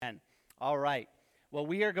All right. Well,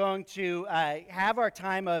 we are going to have our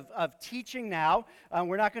time of teaching now.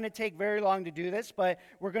 We're not going to take very long to do this, but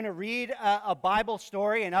we're going to read a Bible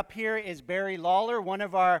story. And up here is Barry Lawler, one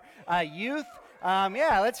of our youth.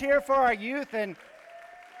 Let's hear it for our youth. And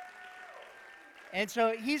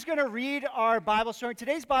so he's going to read our Bible story.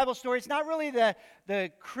 Today's Bible story, it's not really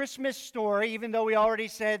the Christmas story, even though we already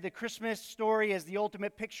said the Christmas story is the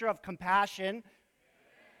ultimate picture of compassion.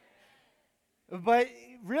 But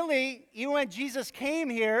really, even when Jesus came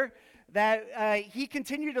here, that he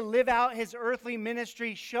continued to live out his earthly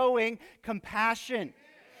ministry showing compassion.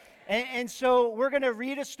 And so we're going to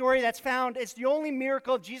read a story that's found, it's the only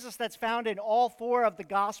miracle of Jesus that's found in all four of the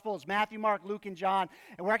Gospels, Matthew, Mark, Luke, and John.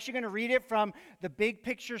 And we're actually going to read it from the Big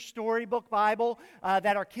Picture Storybook Bible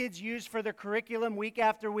that our kids use for their curriculum week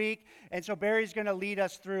after week. And so Barry's going to lead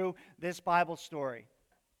us through this Bible story.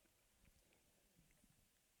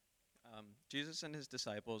 Jesus and his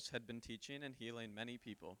disciples had been teaching and healing many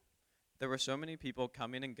people. There were so many people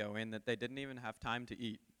coming and going that they didn't even have time to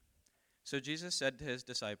eat. So Jesus said to his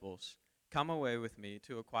disciples, "Come away with me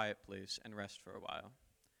to a quiet place and rest for a while."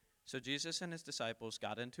 So Jesus and his disciples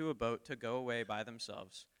got into a boat to go away by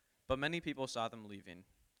themselves, but many people saw them leaving.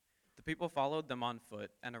 The people followed them on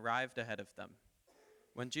foot and arrived ahead of them.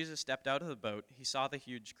 When Jesus stepped out of the boat, he saw the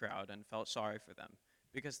huge crowd and felt sorry for them,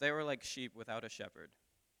 because they were like sheep without a shepherd.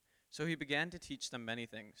 So he began to teach them many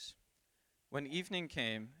things. When evening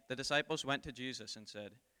came, the disciples went to Jesus and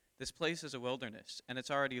said, "This place is a wilderness, and it's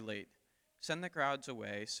already late. Send the crowds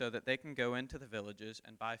away so that they can go into the villages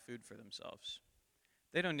and buy food for themselves."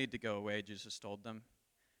 "They don't need to go away," Jesus told them.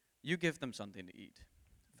 "You give them something to eat."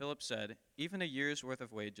 Philip said, "Even a year's worth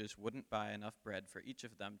of wages wouldn't buy enough bread for each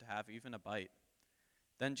of them to have even a bite."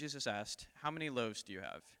 Then Jesus asked, "How many loaves do you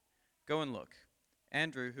have? Go and look."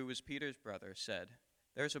 Andrew, who was Peter's brother, said,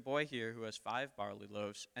 "There's a boy here who has 5 barley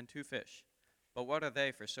loaves and 2 fish. But what are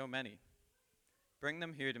they for so many?" "Bring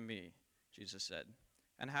them here to me," Jesus said,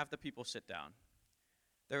 "and have the people sit down."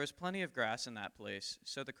 There was plenty of grass in that place,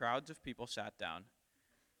 so the crowds of people sat down.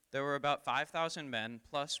 There were about 5,000 men,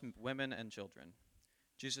 plus women and children.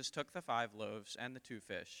 Jesus took the 5 loaves and the 2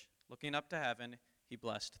 fish. Looking up to heaven, he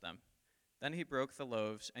blessed them. Then he broke the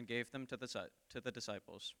loaves and gave them to the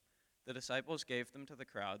disciples. The disciples gave them to the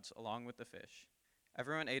crowds along with the fish.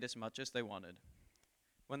 Everyone ate as much as they wanted.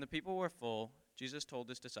 When the people were full, Jesus told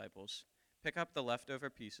his disciples, "Pick up the leftover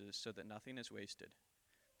pieces so that nothing is wasted."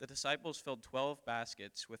 The disciples filled 12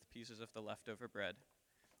 baskets with pieces of the leftover bread.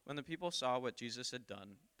 When the people saw what Jesus had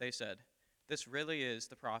done, they said, "This really is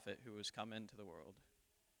the prophet who has come into the world."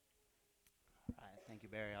 All right, thank you,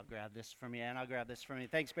 Barry. I'll grab this from you, and I'll grab this from you.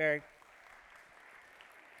 Thanks, Barry.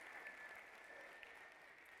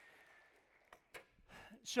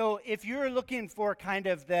 So if you're looking for kind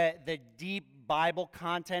of the deep Bible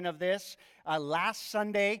content of this, last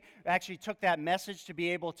Sunday I actually took that message to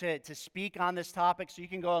be able to speak on this topic, so you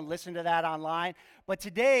can go and listen to that online. But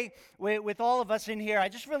today, with all of us in here, I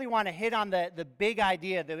just really want to hit on the big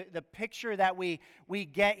idea, the picture that we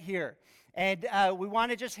get here. And we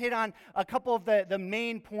want to just hit on a couple of the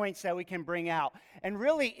main points that we can bring out. And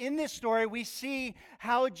really, in this story, we see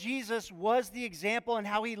how Jesus was the example and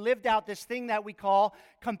how he lived out this thing that we call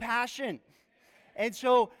compassion. And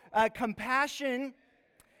so, compassion,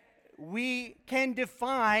 we can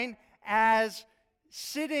define as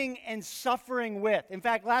sitting and suffering with. In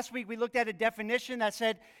fact, last week we looked at a definition that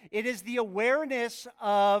said it is the awareness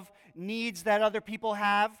of needs that other people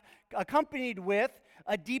have, accompanied with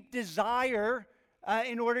a deep desire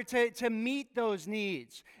in order to meet those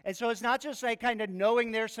needs. And so it's not just like kind of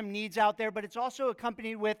knowing there's some needs out there, but it's also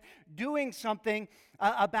accompanied with doing something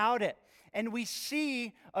about it. And we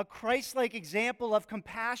see a Christ-like example of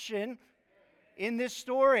compassion in this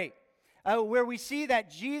story, where we see that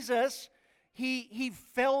Jesus, he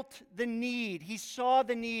felt the need, he saw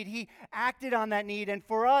the need, he acted on that need. And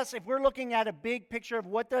for us, if we're looking at a big picture of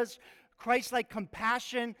what does Christ-like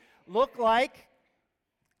compassion look like,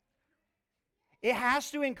 it has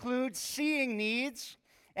to include seeing needs,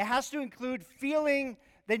 it has to include feeling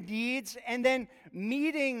the needs, and then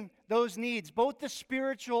meeting those needs, both the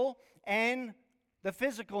spiritual and the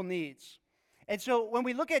physical needs. And so when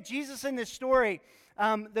we look at Jesus in this story,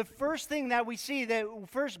 the first thing that we see, the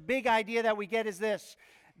first big idea that we get is this,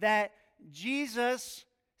 that Jesus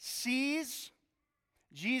sees,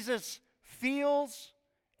 Jesus feels,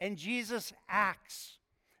 and Jesus acts.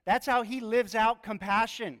 That's how he lives out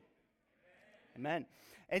compassion. Amen.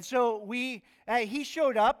 And so he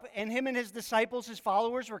showed up, and him and his disciples, his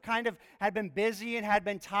followers, had been busy and had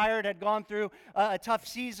been tired, had gone through a tough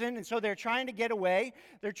season, and so they're trying to get away.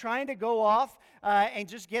 They're trying to go off and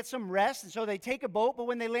just get some rest, and so they take a boat, but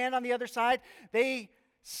when they land on the other side, in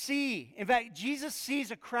fact, Jesus sees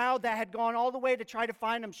a crowd that had gone all the way to try to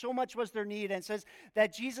find him. So much was their need, and it says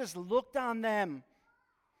that Jesus looked on them,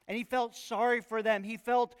 and he felt sorry for them. He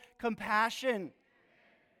felt compassion,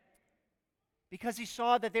 because he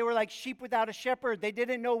saw that they were like sheep without a shepherd. They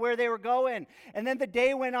didn't know where they were going. And then the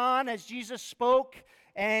day went on as Jesus spoke,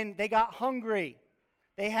 and they got hungry.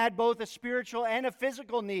 They had both a spiritual and a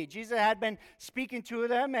physical need. Jesus had been speaking to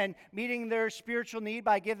them and meeting their spiritual need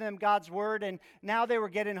by giving them God's word, and now they were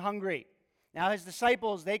getting hungry. Now his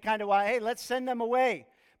disciples, they kind of want, hey, let's send them away.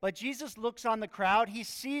 But Jesus looks on the crowd. He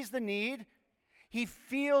sees the need. He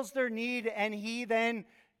feels their need, and he then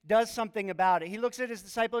does something about it. He looks at his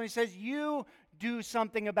disciple and he says, you do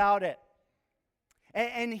something about it.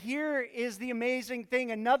 And here is the amazing thing.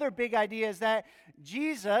 Another big idea is that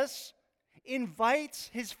Jesus invites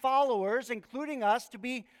his followers, including us, to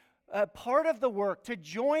be part of the work, to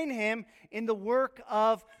join him in the work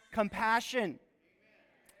of compassion.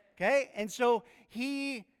 Okay? And so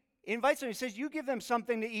he invites them. He says, you give them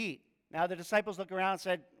something to eat. Now the disciples look around and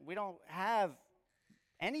said, we don't have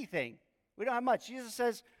anything. We don't have much. Jesus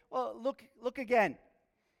says, well, look again.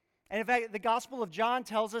 And in fact, the Gospel of John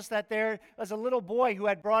tells us that there was a little boy who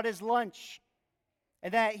had brought his lunch,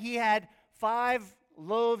 and that he had 5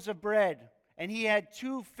 loaves of bread, and he had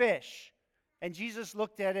 2 fish. And Jesus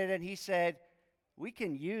looked at it and he said, we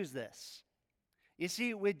can use this. You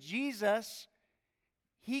see, with Jesus,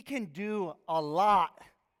 he can do a lot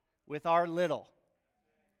with our little.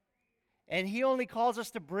 And he only calls us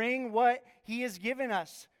to bring what he has given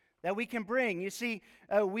us that we can bring. You see,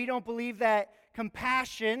 we don't believe that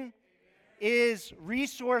compassion is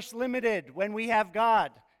resource limited when we have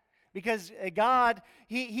God. Because God,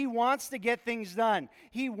 he wants to get things done.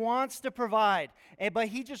 He wants to provide. But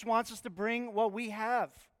he just wants us to bring what we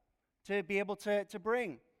have to be able to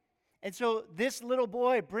bring. And so this little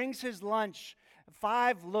boy brings his lunch,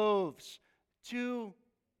 5 loaves, 2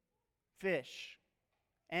 fish.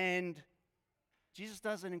 And Jesus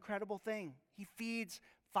does an incredible thing. He feeds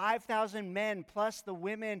 5,000 men plus the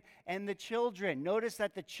women and the children. Notice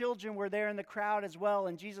that the children were there in the crowd as well,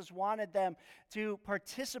 and Jesus wanted them to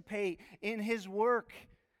participate in his work.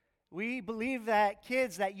 We believe that,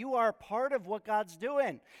 kids, that you are part of what God's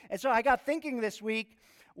doing. And so I got thinking this week,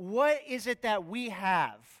 what is it that we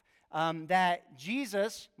have that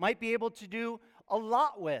Jesus might be able to do a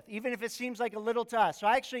lot with, even if it seems like a little to us? So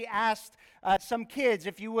I actually asked some kids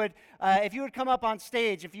if you would come up on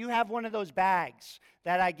stage, if you have one of those bags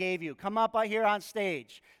that I gave you, come up here on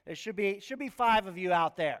stage. There should be 5 of you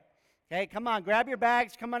out there. Okay, come on, grab your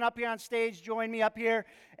bags, come on up here on stage, join me up here.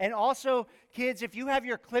 And also, kids, if you have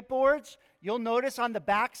your clipboards, you'll notice on the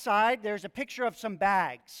back side there's a picture of some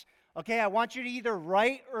bags. Okay, I want you to either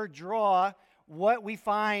write or draw what we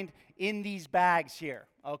find in these bags here.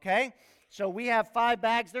 Okay, so we have 5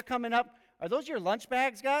 bags. They're coming up. Are those your lunch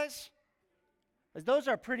bags, guys? Those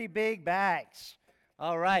are pretty big bags.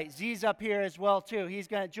 All right, Z's up here as well, too.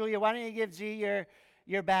 Julia, why don't you give Z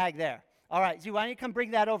your bag there? All right, Z, why don't you come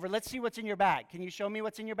bring that over? Let's see what's in your bag. Can you show me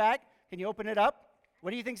what's in your bag? Can you open it up? What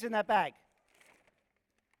do you think's in that bag?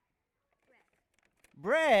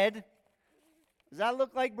 Bread? Does that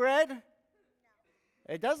look like bread? No.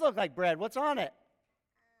 It does look like bread. What's on it?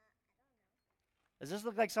 Does this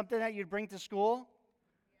look like something that you'd bring to school?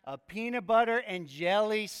 A peanut butter and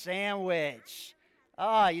jelly sandwich.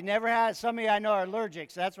 Ah, you never had. Some of you I know are allergic,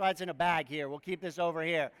 so that's why it's in a bag here. We'll keep this over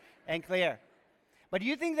here and clear. But do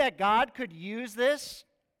you think that God could use this?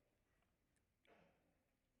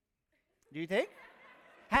 Do you think?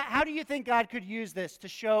 How do you think God could use this to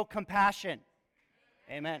show compassion?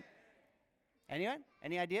 Amen. Anyone?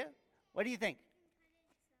 Any idea? What do you think?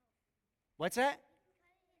 What's that?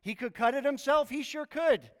 He could cut it himself? He sure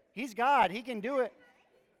could. He's God. He can do it.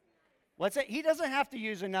 What's that? He doesn't have to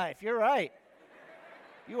use a knife. You're right.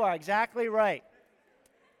 You are exactly right.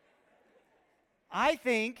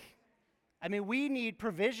 We need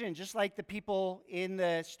provision just like the people in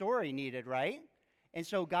the story needed, right? And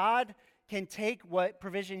so God can take what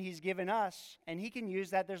provision he's given us, and he can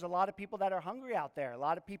use that. There's a lot of people that are hungry out there, a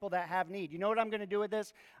lot of people that have need. You know what I'm going to do with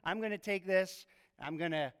this? I'm going to take this, I'm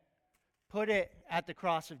going to put it at the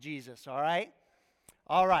cross of Jesus, all right?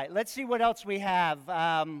 All right, let's see what else we have.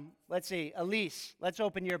 Let's see, Elise, let's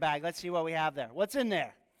open your bag. Let's see what we have there. What's in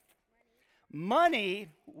there? Money.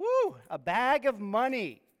 Woo, a bag of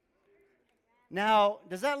money. Now,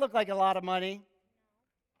 does that look like a lot of money?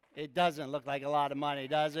 It doesn't look like a lot of money,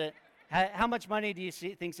 does it? How much money do you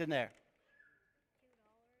think's in there?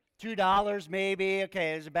 $2 maybe.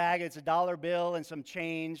 Okay, there's a bag. It's a dollar bill and some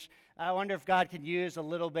change. I wonder if God could use a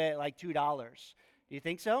little bit like $2. Do you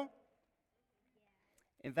think so?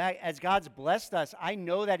 In fact, as God's blessed us, I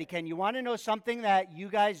know that He can. You want to know something that you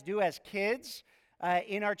guys do as kids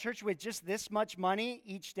in our church with just this much money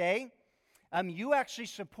each day? You actually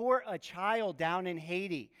support a child down in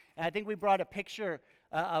Haiti. And I think we brought a picture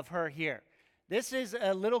of her here. This is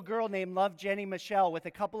a little girl named Love Jenny Michelle with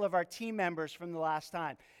a couple of our team members from the last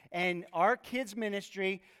time. And our kids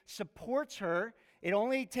ministry supports her. It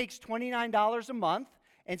only takes $29 a month,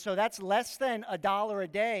 and so that's less than $1 a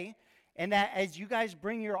day. And that as you guys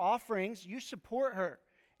bring your offerings, you support her.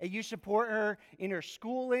 And you support her in her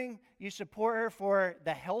schooling. You support her for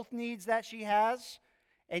the health needs that she has.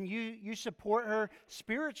 And you support her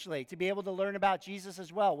spiritually to be able to learn about Jesus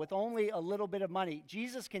as well with only a little bit of money.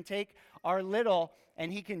 Jesus can take our little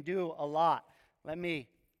and He can do a lot. Let me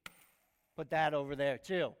put that over there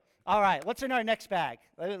too. All right, what's in our next bag?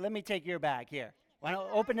 Let me take your bag here. Why don't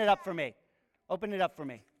open it up for me? Open it up for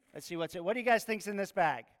me. Let's see what's it. What do you guys think's in this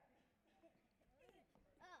bag?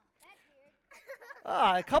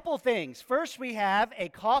 A couple things. First, we have a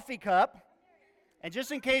coffee cup. And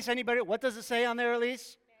just in case anybody, what does it say on there,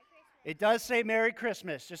 Elise? It does say Merry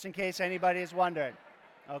Christmas, just in case anybody is wondering.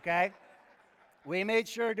 Okay? We made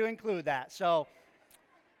sure to include that. So,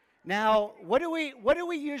 now, what do we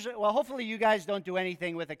usually, well, hopefully you guys don't do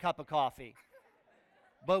anything with a cup of coffee.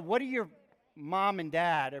 But what do your mom and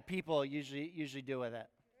dad or people usually do with it?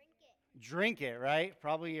 Drink it, right?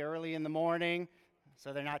 Probably early in the morning,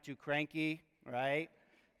 so they're not too cranky, right?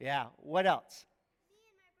 Yeah. What else?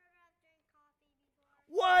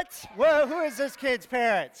 What? Well, who is this kid's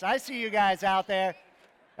parents? I see you guys out there.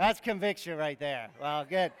 That's conviction right there. Well,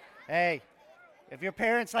 good. Hey, if your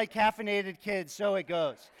parents like caffeinated kids, so it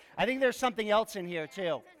goes. I think there's something else in here,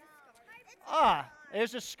 too.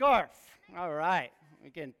 There's a scarf. All right.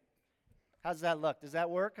 How's that look? Does that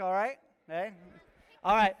work all right? Hey?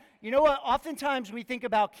 All right. You know what? Oftentimes we think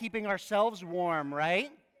about keeping ourselves warm,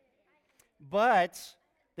 right? But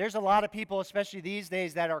there's a lot of people, especially these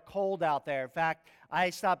days, that are cold out there. In fact, I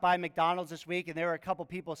stopped by McDonald's this week, and there were a couple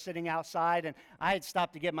people sitting outside, and I had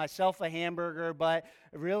stopped to get myself a hamburger, but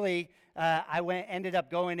really, I ended up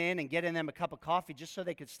going in and getting them a cup of coffee just so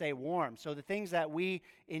they could stay warm. So the things that we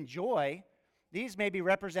enjoy, these maybe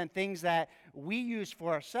represent things that we use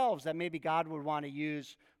for ourselves that maybe God would want to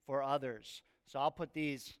use for others. So I'll put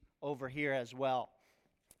these over here as well.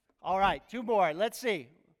 All right, two more. Let's see.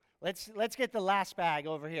 Let's get the last bag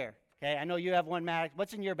over here. Okay, I know you have one, Matt.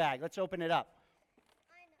 What's in your bag? Let's open it up.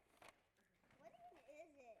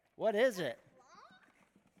 What is it?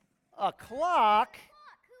 A clock?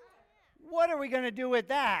 What are we going to do with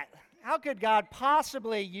that? How could God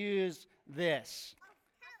possibly use this?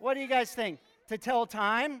 What do you guys think? To tell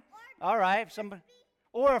time? All right.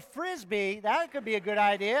 Or a frisbee. That could be a good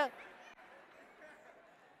idea.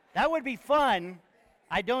 That would be fun.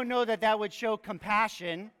 I don't know that would show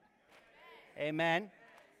compassion. Amen.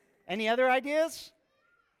 Any other ideas?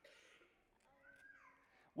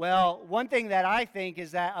 Well, one thing that I think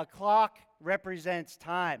is that a clock represents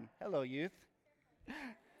time. Hello, youth.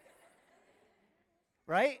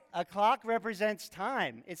 Right? A clock represents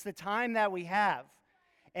time. It's the time that we have.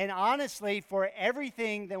 And honestly, for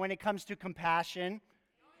everything that when it comes to compassion,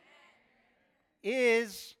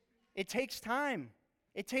 it takes time.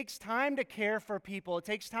 It takes time to care for people. It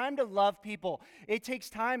takes time to love people. It takes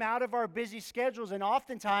time out of our busy schedules, and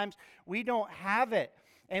oftentimes we don't have it.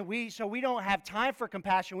 And so we don't have time for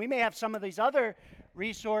compassion. We may have some of these other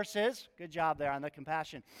resources. Good job there on the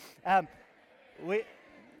compassion. It's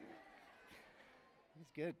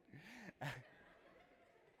good.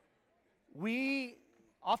 We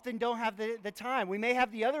often don't have the time. We may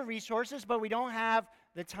have the other resources, but we don't have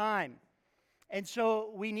the time. And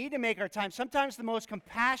so we need to make our time. Sometimes the most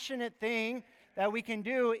compassionate thing that we can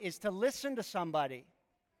do is to listen to somebody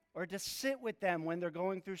or to sit with them when they're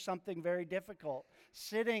going through something very difficult,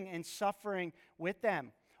 sitting and suffering with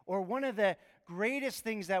them. Or one of the greatest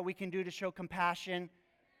things that we can do to show compassion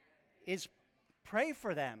is pray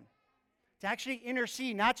for them. To actually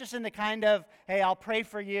intercede, not just in the kind of, hey, I'll pray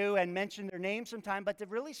for you and mention their name sometime, but to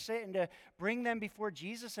really sit and to bring them before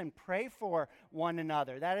Jesus and pray for one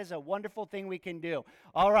another. That is a wonderful thing we can do.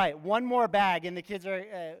 All right, one more bag, and the kids are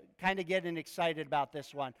kind of getting excited about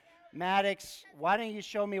this one. Maddox, why don't you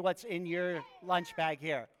show me what's in your lunch bag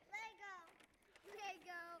here?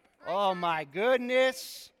 Lego. Oh, my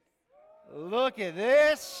goodness. Look at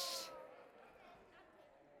this.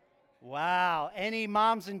 Wow. Any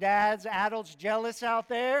moms and dads, adults jealous out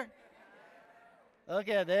there? Look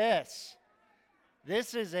at this.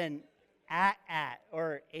 This is an AT-AT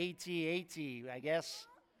or AT-AT, I guess.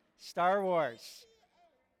 Star Wars.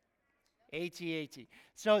 AT-AT.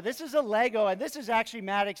 So this is a Lego, and this is actually,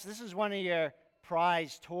 Maddox, this is one of your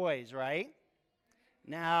prize toys, right?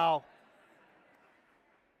 Now,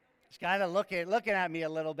 it's kind of looking at me a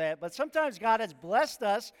little bit, but sometimes God has blessed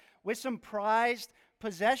us with some prized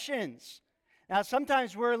possessions. Now,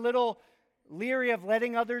 sometimes we're a little leery of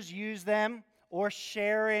letting others use them or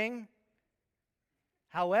sharing.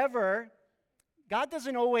 However, God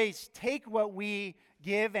doesn't always take what we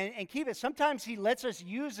give and keep it. Sometimes He lets us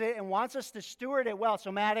use it and wants us to steward it well.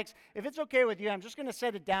 So, Maddox, if it's okay with you, I'm just going to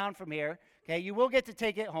set it down from here. Okay, you will get to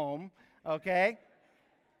take it home. Okay.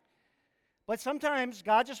 But sometimes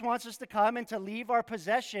God just wants us to come and to leave our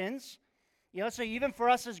possessions. So even for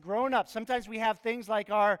us as grown-ups, sometimes we have things like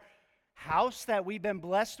our house that we've been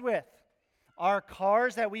blessed with, our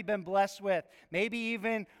cars that we've been blessed with, maybe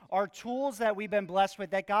even our tools that we've been blessed with,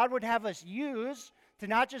 that God would have us use to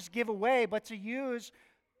not just give away, but to use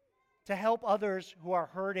to help others who are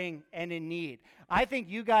hurting and in need. I think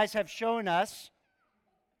you guys have shown us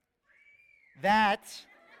that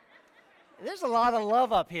there's a lot of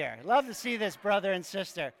love up here. Love to see this, brother and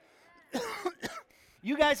sister.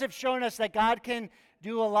 You guys have shown us that God can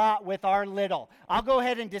do a lot with our little. I'll go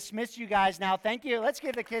ahead and dismiss you guys now. Thank you. Let's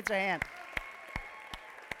give the kids a hand.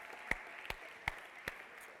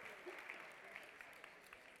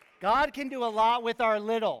 God can do a lot with our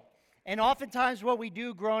little. And oftentimes what we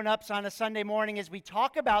do grown-ups on a Sunday morning is we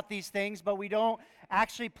talk about these things, but we don't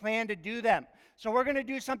actually plan to do them. So we're going to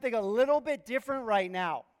do something a little bit different right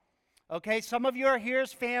now. Okay, some of you are here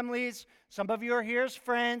as families, some of you are here as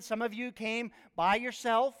friends, some of you came by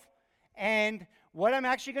yourself, and what I'm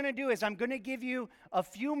actually going to do is I'm going to give you a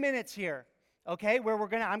few minutes here, okay, where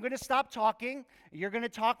I'm going to stop talking. You're going to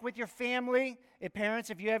talk with your family, parents,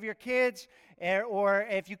 if you have your kids, or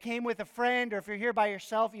if you came with a friend, or if you're here by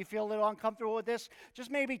yourself, you feel a little uncomfortable with this,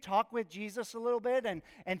 just maybe talk with Jesus a little bit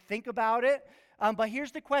and think about it. But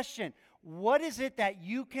here's the question. What is it that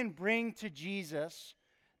you can bring to Jesus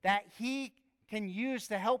that He can use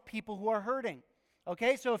to help people who are hurting?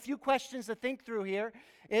 Okay, so a few questions to think through here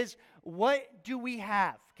is, what do we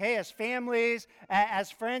have? Okay, as families, as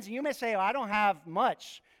friends, and you may say, oh, I don't have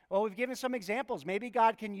much. Well, we've given some examples. Maybe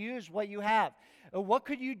God can use what you have. What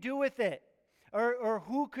could you do with it? Or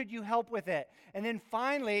who could you help with it? And then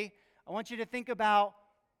finally, I want you to think about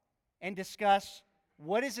and discuss,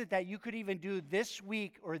 what is it that you could even do this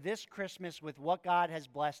week or this Christmas with what God has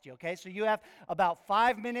blessed you? Okay, so you have about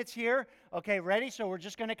 5 minutes here. Okay, ready? So we're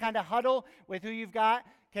just going to kind of huddle with who you've got.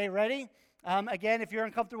 Okay, ready? Again, if you're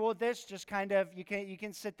uncomfortable with this, just kind of, you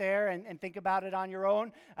can sit there and think about it on your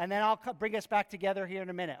own. And then I'll bring us back together here in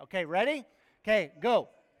a minute. Okay, ready? Okay, go.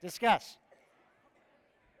 Discuss.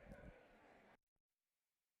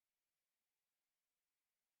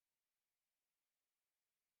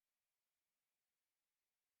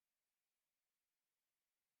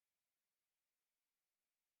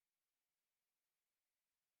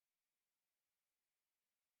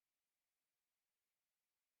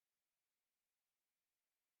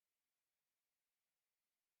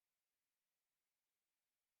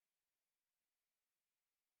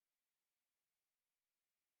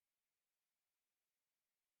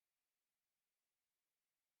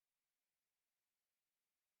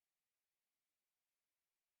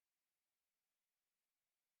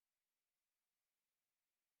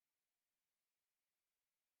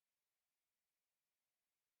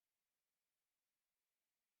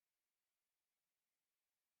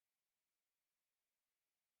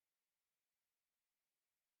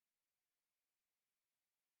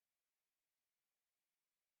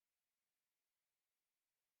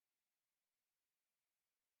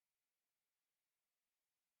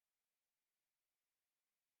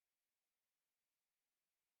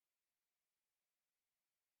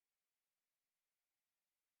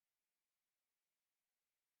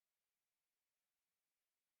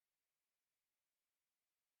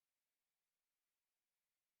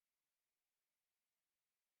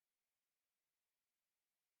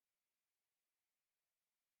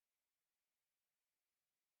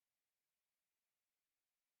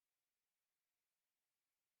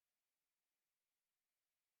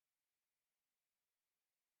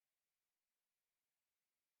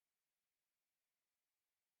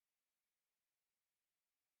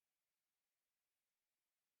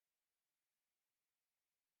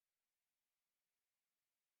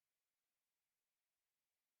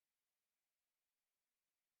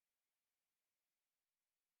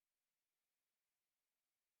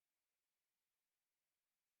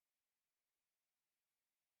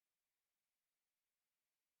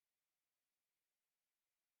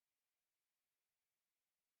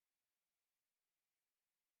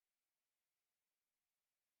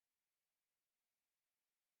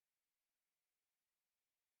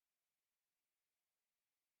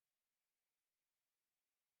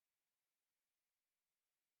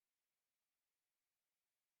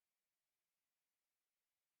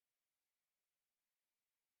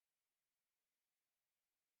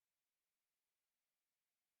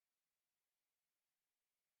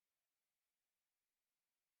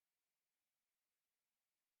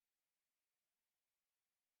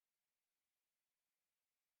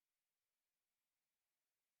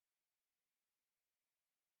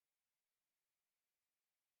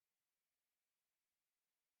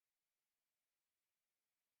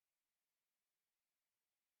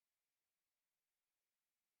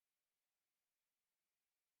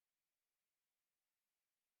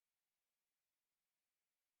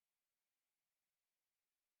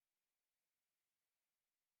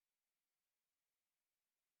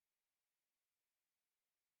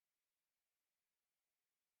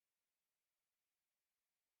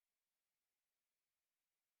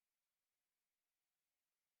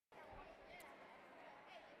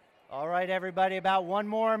 All right, everybody, about one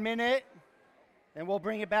more minute, then we'll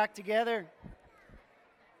bring it back together.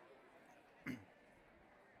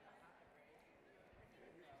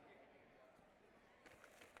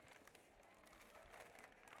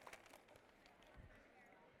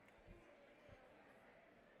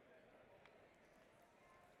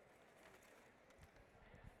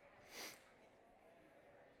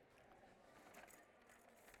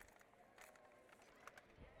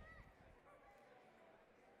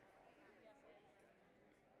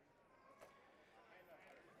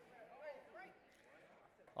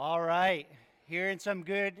 All right. Hearing some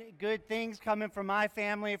good things coming from my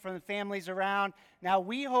family, from the families around. Now,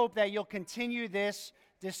 we hope that you'll continue this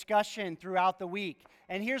discussion throughout the week.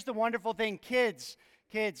 And here's the wonderful thing, kids,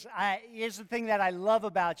 here's the thing that I love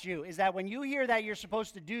about you, is that when you hear that you're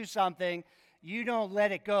supposed to do something, you don't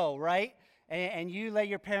let it go, right? And you let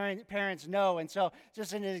your parents know. And so,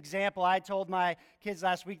 just an example, I told my kids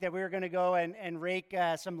last week that we were going to go and rake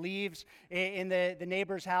some leaves in the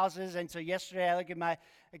neighbors' houses. And so yesterday I looked at my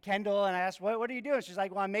Kendall and I asked, what are you doing? She's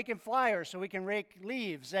like, well, I'm making flyers so we can rake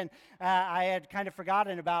leaves. And I had kind of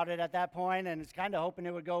forgotten about it at that point and was kind of hoping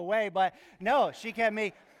it would go away. But no, she kept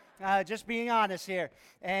me. Just being honest here.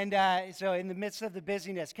 And so in the midst of the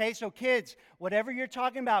busyness. Okay, so kids, whatever you're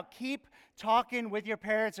talking about, keep talking with your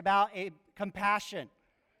parents about compassion.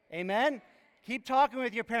 Amen? Keep talking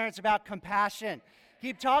with your parents about compassion.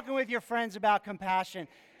 Keep talking with your friends about compassion.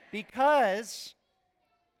 Because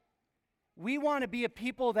we want to be a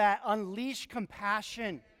people that unleash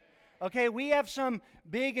compassion. Okay, we have some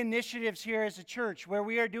big initiatives here as a church where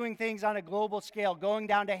we are doing things on a global scale, going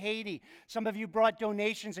down to Haiti. Some of you brought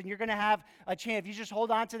donations, and you're going to have a chance. If you just hold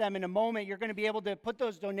on to them in a moment, you're going to be able to put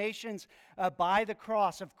those donations by the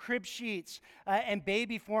cross of crib sheets and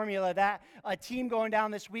baby formula that a team going down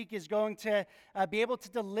this week is going to be able to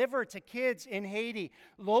deliver to kids in Haiti.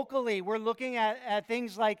 Locally, we're looking at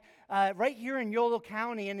things like right here in Yolo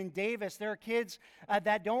County and in Davis, there are kids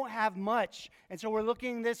that don't have much. And so we're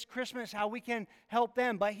looking this Christmas how we can help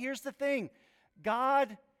them. But here's the thing.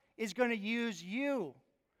 God is going to use you,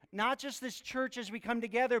 not just this church as we come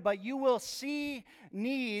together, but you will see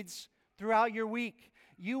needs throughout your week.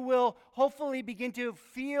 You will hopefully begin to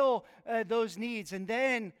feel those needs. And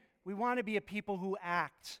then we want to be a people who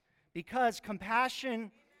act, because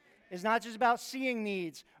compassion is not just about seeing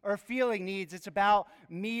needs or feeling needs. It's about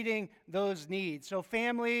meeting those needs. So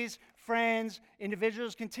families, friends,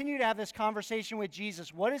 individuals, continue to have this conversation with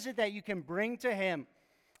Jesus. What is it that you can bring to him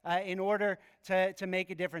in order to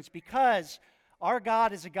make a difference? Because our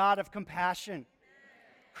God is a God of compassion.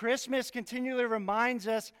 Christmas continually reminds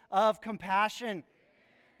us of compassion.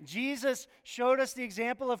 Jesus showed us the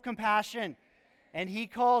example of compassion, and he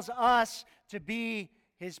calls us to be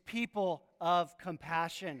his people of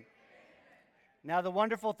compassion. Now, the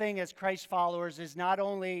wonderful thing as Christ followers is not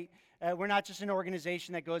only, we're not just an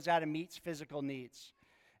organization that goes out and meets physical needs.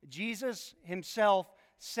 Jesus himself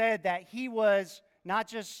said that he was not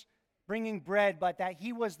just bringing bread, but that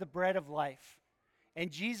he was the bread of life. And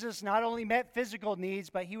Jesus not only met physical needs,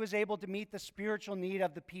 but he was able to meet the spiritual need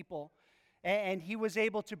of the people. And he was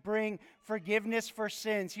able to bring forgiveness for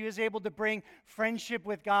sins. He was able to bring friendship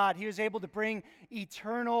with God. He was able to bring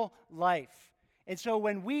eternal life. And so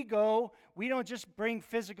when we go, we don't just bring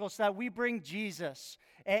physical stuff, we bring Jesus.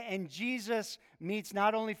 And Jesus meets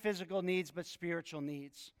not only physical needs, but spiritual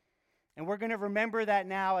needs. And we're going to remember that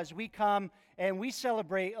now as we come and we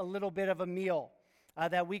celebrate a little bit of a meal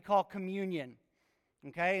that we call communion.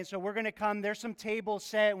 Okay, and so we're going to come, there's some tables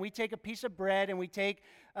set, and we take a piece of bread and we take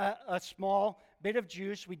a small bit of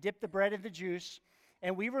juice. We dip the bread in the juice,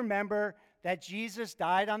 and we remember that Jesus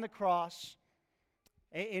died on the cross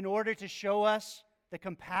in order to show us the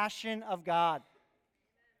compassion of God,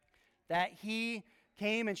 that he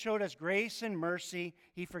came and showed us grace and mercy.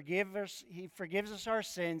 He forgives us our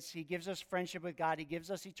sins. He gives us friendship with God. He gives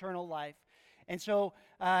us eternal life. And so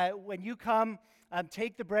when you come,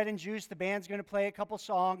 take the bread and juice. The band's going to play a couple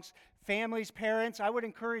songs. Families, parents, I would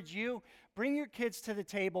encourage you, bring your kids to the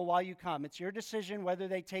table while you come. It's your decision whether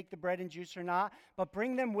they take the bread and juice or not, but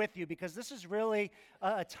bring them with you, because this is really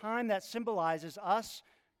a time that symbolizes us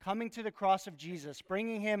coming to the cross of Jesus,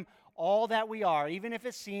 bringing him all that we are, even if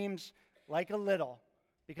it seems like a little,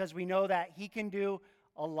 because we know that he can do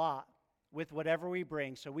a lot with whatever we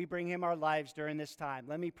bring. So we bring him our lives during this time.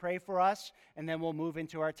 Let me pray for us, and then we'll move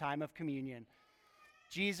into our time of communion.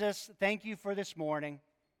 Jesus, thank you for this morning.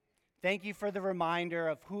 Thank you for the reminder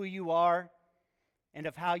of who you are and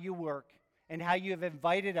of how you work and how you have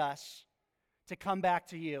invited us to come back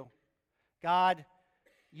to you. God,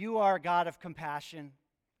 you are a God of compassion.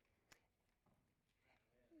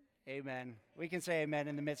 Amen. We can say amen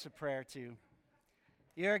in the midst of prayer too.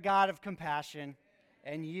 You're a God of compassion,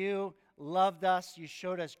 and you loved us. You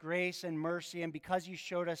showed us grace and mercy, and because you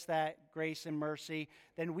showed us that grace and mercy,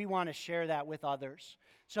 then we want to share that with others.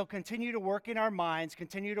 So continue to work in our minds,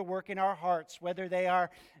 continue to work in our hearts, whether they are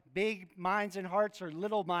big minds and hearts or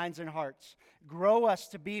little minds and hearts. Grow us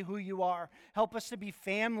to be who you are. Help us to be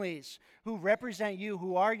families who represent you,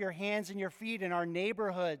 who are your hands and your feet in our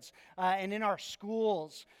neighborhoods and in our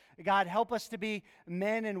schools. God, help us to be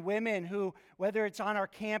men and women who, whether it's on our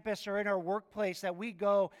campus or in our workplace, that we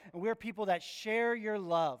go and we're people that share your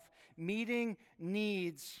love, meeting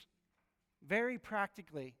needs very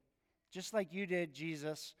practically, just like you did,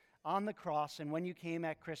 Jesus, on the cross and when you came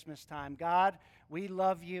at Christmas time. God, we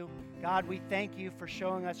love you. God, we thank you for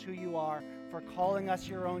showing us who you are, for calling us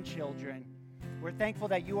your own children. We're thankful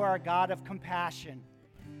that you are a God of compassion.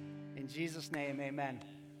 In Jesus' name, amen.